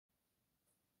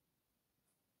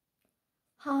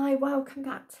Hi, welcome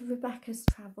back to Rebecca's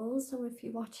Travels, or if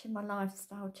you're watching my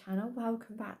lifestyle channel,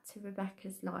 welcome back to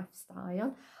Rebecca's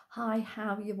Lifestyle. Hi,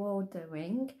 how are you all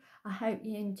doing? I hope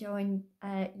you're enjoying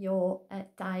your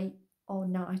day or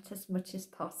night as much as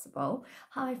possible.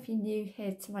 Hi, if you're new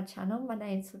here to my channel, my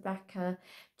name's Rebecca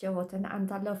Jordan and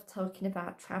I love talking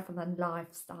about travel and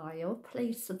lifestyle.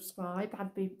 Please subscribe,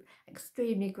 I'd be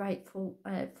extremely grateful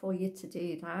for you to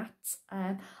do that.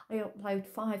 I upload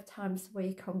 5 times a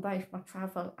week on both my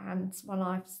travel and my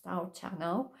lifestyle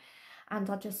channel, and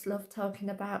I just love talking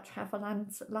about travel and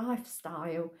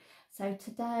lifestyle. So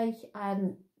today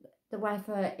the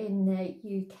weather in the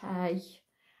UK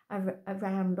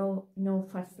around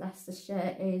northwest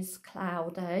Leicestershire is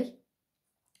cloudy,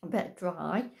 a bit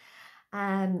dry,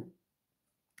 and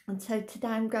so today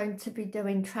I'm going to be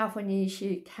doing Travel News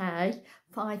UK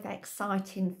 5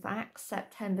 exciting facts,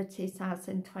 September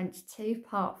 2022,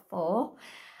 part 4.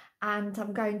 And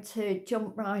I'm going to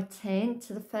jump right in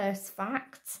to the first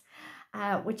fact,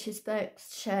 which is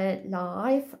Berkshire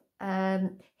Live.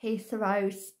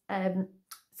 Heathrow's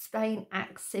Spain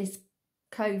axes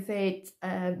COVID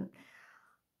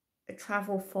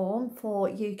travel form for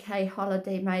UK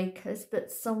holiday makers, but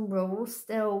some rules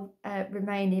still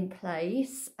remain in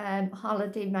place.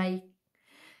 Holiday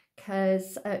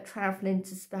makers travelling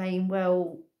to Spain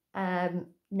will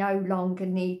no longer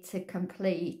need to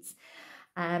complete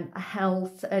a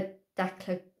health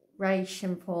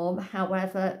declaration form.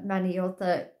 However, many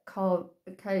other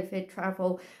COVID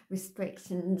travel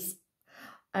restrictions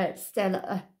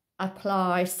still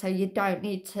apply, so you don't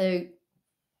need to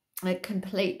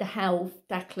complete the health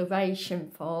declaration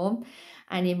form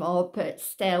anymore, but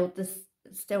still there's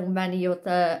still many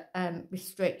other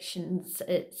restrictions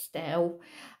still.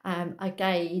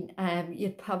 Again,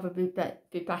 you'd probably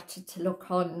be better to look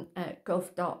on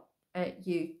gov.uk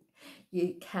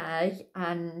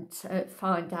and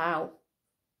find out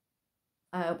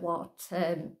what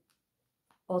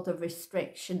other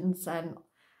restrictions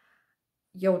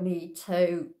you'll need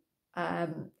to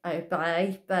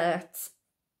obey, but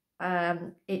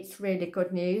it's really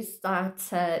good news that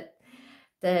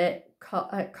the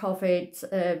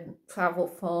COVID travel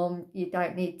form you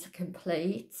don't need to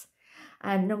complete.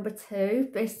 And number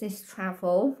 2, business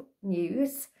travel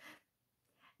news.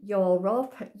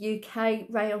 Europe, UK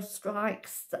rail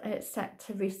strikes set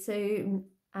to resume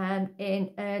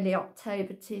in early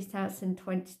October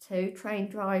 2022. Train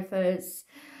drivers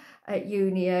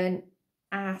union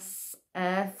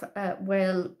ASF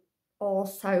will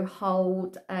also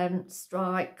hold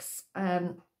strikes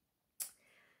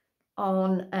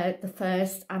on the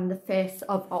 1st and the 5th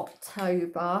of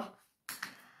October.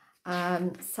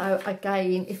 So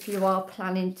again, if you are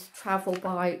planning to travel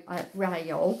by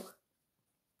rail,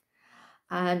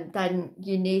 then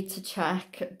you need to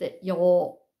check that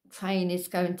your train is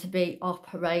going to be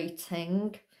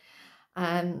operating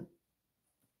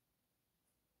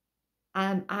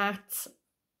at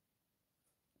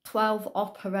 12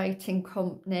 operating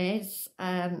companies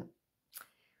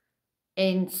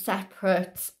in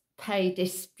separate pay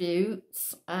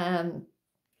disputes.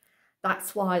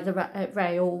 That's why the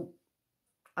rail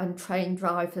and train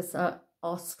drivers are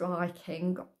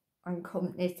striking, and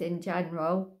companies in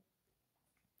general.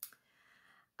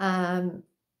 And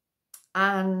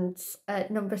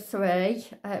number 3,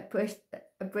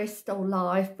 Bristol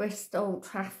Live. Bristol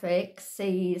traffic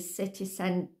sees city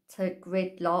centre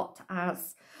gridlock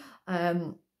as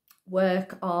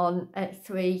work on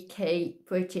 3 key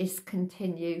bridges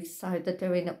continues. So they're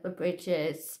doing up the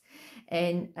bridges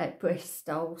in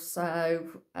Bristol.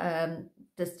 So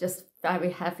there's just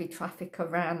very heavy traffic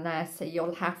around there. So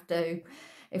you'll have to,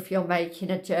 if you're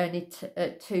making a journey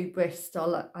to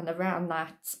Bristol and around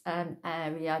that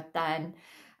area, then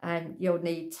you'll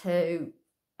need to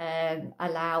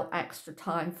allow extra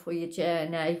time for your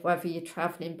journey, whether you're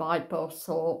travelling by bus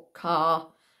or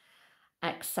car,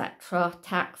 etc.,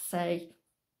 taxi.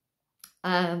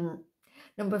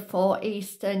 Number 4,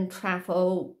 Eastern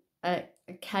travel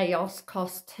chaos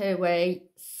cost TUI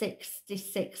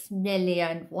 66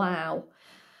 million. Wow.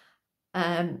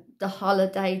 The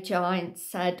holiday giant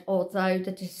said although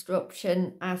the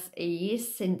disruption has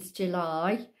eased since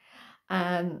July,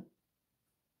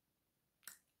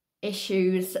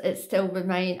 issues still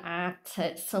remain at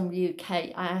some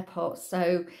UK airports.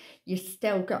 So you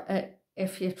still got,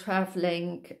 if you're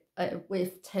travelling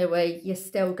with TUI, you're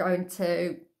still going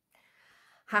to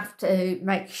have to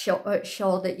make sure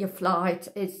that your flight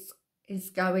is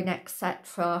going,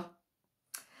 etc.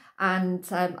 And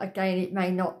again, it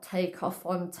may not take off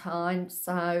on time,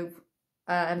 so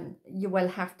you will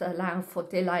have to allow for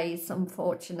delays,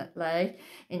 unfortunately,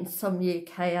 in some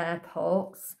UK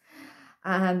airports.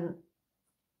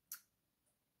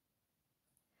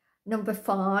 Number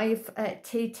 5,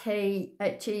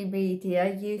 TTG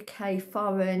Media UK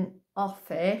Foreign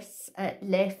Office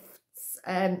lifts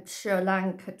Sri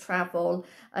Lanka travel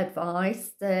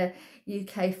advice. The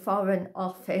UK Foreign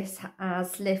Office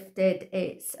has lifted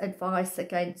its advice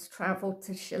against travel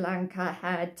to Sri Lanka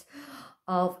ahead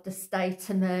of the state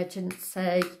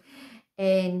emergency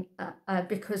in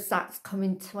because that's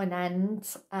coming to an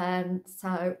end,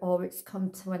 or it's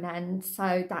come to an end,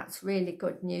 so that's really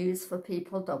good news for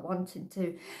people that wanting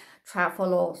to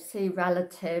travel or see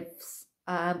relatives,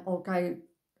 or go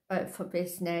for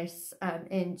business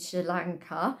in Sri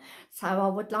Lanka. So I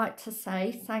would like to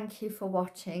say thank you for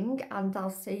watching, and I'll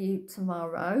see you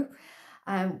tomorrow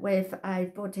with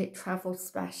a budget travel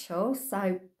special.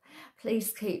 So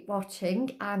please keep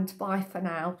watching, and bye for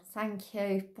now. Thank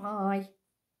you. Bye.